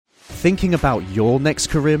Thinking about your next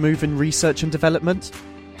career move in research and development?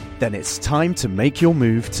 Then it's time to make your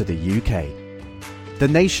move to the UK. The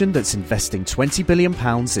nation that's investing £20 billion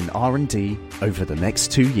in R&D over the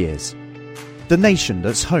next 2 years. The nation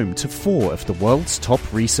that's home to 4 of the world's top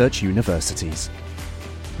research universities.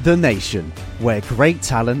 The nation where great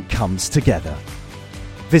talent comes together.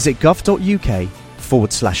 Visit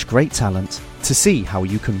gov.uk/great talent to see how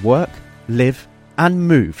you can work, live and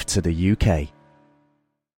move to the UK.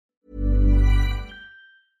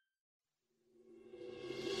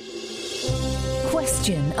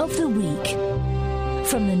 Question of the week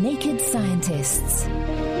from the Naked Scientists.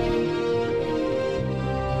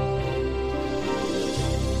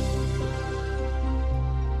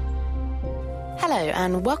 Hello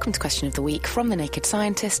and welcome to Question of the Week from the Naked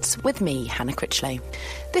Scientists with me, Hannah Critchley.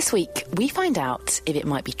 This week we find out if it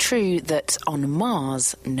might be true that on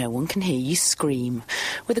Mars no one can hear you scream,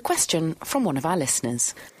 with a question from one of our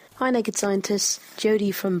listeners. Hi Naked Scientists,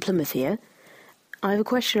 Jodie from Plymouth here. I have a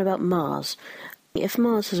question about Mars. If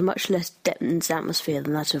Mars has a much less dense atmosphere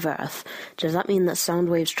than that of Earth, does that mean that sound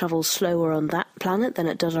waves travel slower on that planet than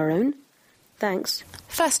it does our own? Thanks.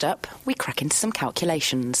 First up, we crack into some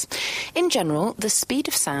calculations. In general, the speed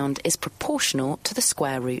of sound is proportional to the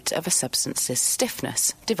square root of a substance's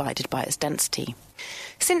stiffness divided by its density.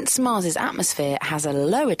 Since Mars's atmosphere has a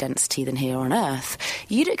lower density than here on Earth,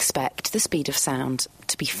 you'd expect the speed of sound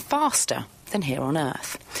to be faster than here on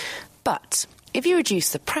Earth. But if you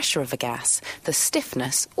reduce the pressure of a gas, the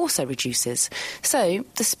stiffness also reduces, so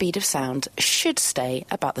the speed of sound should stay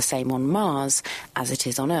about the same on Mars as it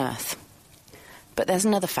is on Earth. But there's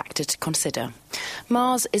another factor to consider.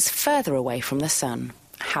 Mars is further away from the Sun.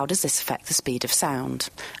 How does this affect the speed of sound?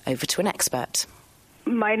 Over to an expert.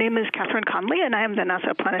 My name is Catherine Conley, and I am the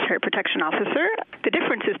NASA Planetary Protection Officer. The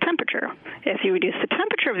difference is temperature. If you reduce the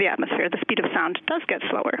temperature of the atmosphere, the speed of sound does get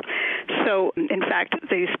slower. So, in fact,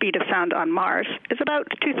 the speed of sound on Mars is about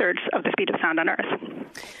 2/3 of the speed of sound on Earth.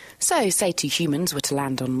 So, say 2 humans were to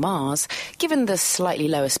land on Mars, given the slightly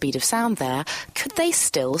lower speed of sound there, could they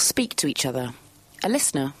still speak to each other? A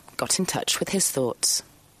listener got in touch with his thoughts.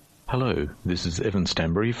 Hello, this is Evan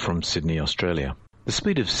Stanbury from Sydney, Australia. The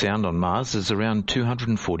speed of sound on Mars is around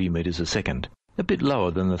 240 metres a second, a bit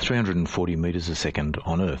lower than the 340 metres a second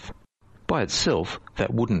on Earth. By itself,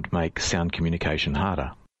 that wouldn't make sound communication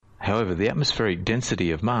harder. However, the atmospheric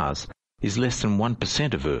density of Mars is less than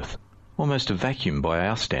 1% of Earth, almost a vacuum by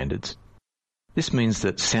our standards. This means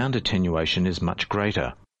that sound attenuation is much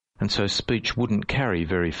greater, and so speech wouldn't carry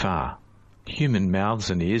very far. Human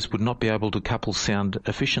mouths and ears would not be able to couple sound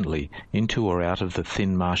efficiently into or out of the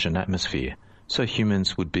thin Martian atmosphere, so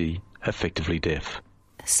humans would be effectively deaf.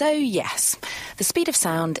 So yes, the speed of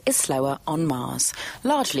sound is slower on Mars,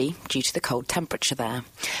 largely due to the cold temperature there.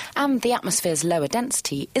 And the atmosphere's lower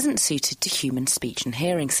density isn't suited to human speech and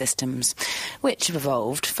hearing systems, which have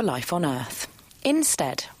evolved for life on Earth.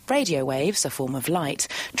 Instead, radio waves, a form of light,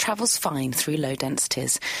 travels fine through low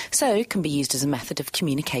densities, so can be used as a method of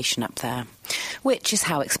communication up there, which is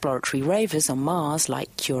how exploratory rovers on Mars,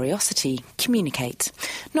 like Curiosity, communicate,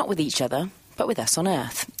 not with each other, but with us on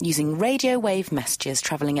Earth, using radio wave messages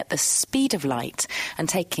travelling at the speed of light and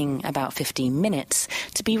taking about 15 minutes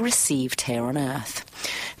to be received here on Earth.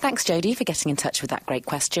 Thanks, Jodie, for getting in touch with that great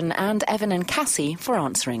question, and Evan and Cassie for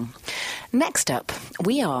answering. Next up,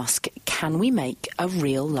 we ask, can we make a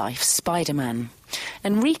real-life Spider-Man?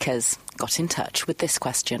 Enrica's got in touch with this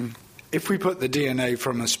question. If we put the DNA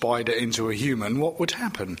from a spider into a human, what would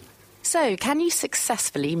happen? So, can you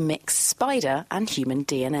successfully mix spider and human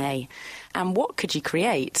DNA? And what could you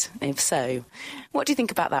create, if so? What do you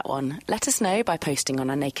think about that one? Let us know by posting on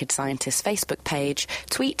our Naked Scientists Facebook page,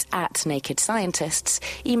 tweet at Naked Scientists,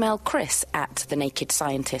 email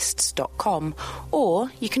chris@thenakedscientists.com,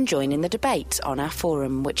 or you can join in the debate on our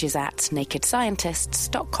forum, which is at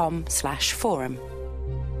nakedscientists.com/forum.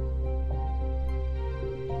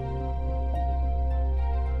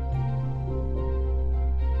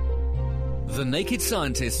 The Naked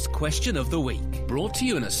Scientists Question of the Week, brought to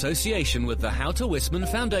you in association with the Houter Wisman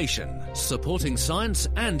Foundation, supporting science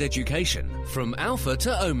and education from Alpha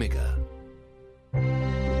to Omega.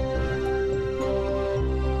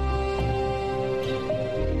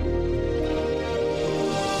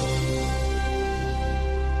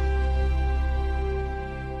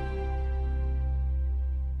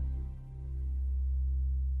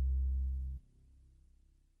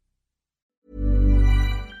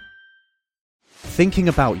 Thinking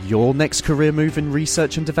about your next career move in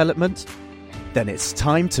research and development? Then it's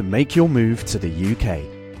time to make your move to the UK.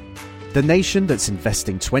 The nation that's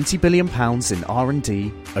investing £20 billion in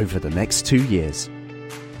R&D over the next 2 years.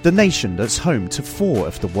 the nation that's home to 4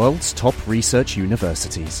 of the world's top research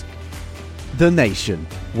universities. The nation,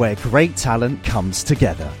 where great talent comes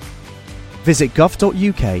together. Visit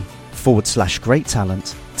gov.uk/great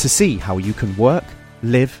talent to see how you can work,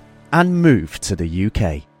 live and move to the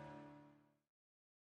UK.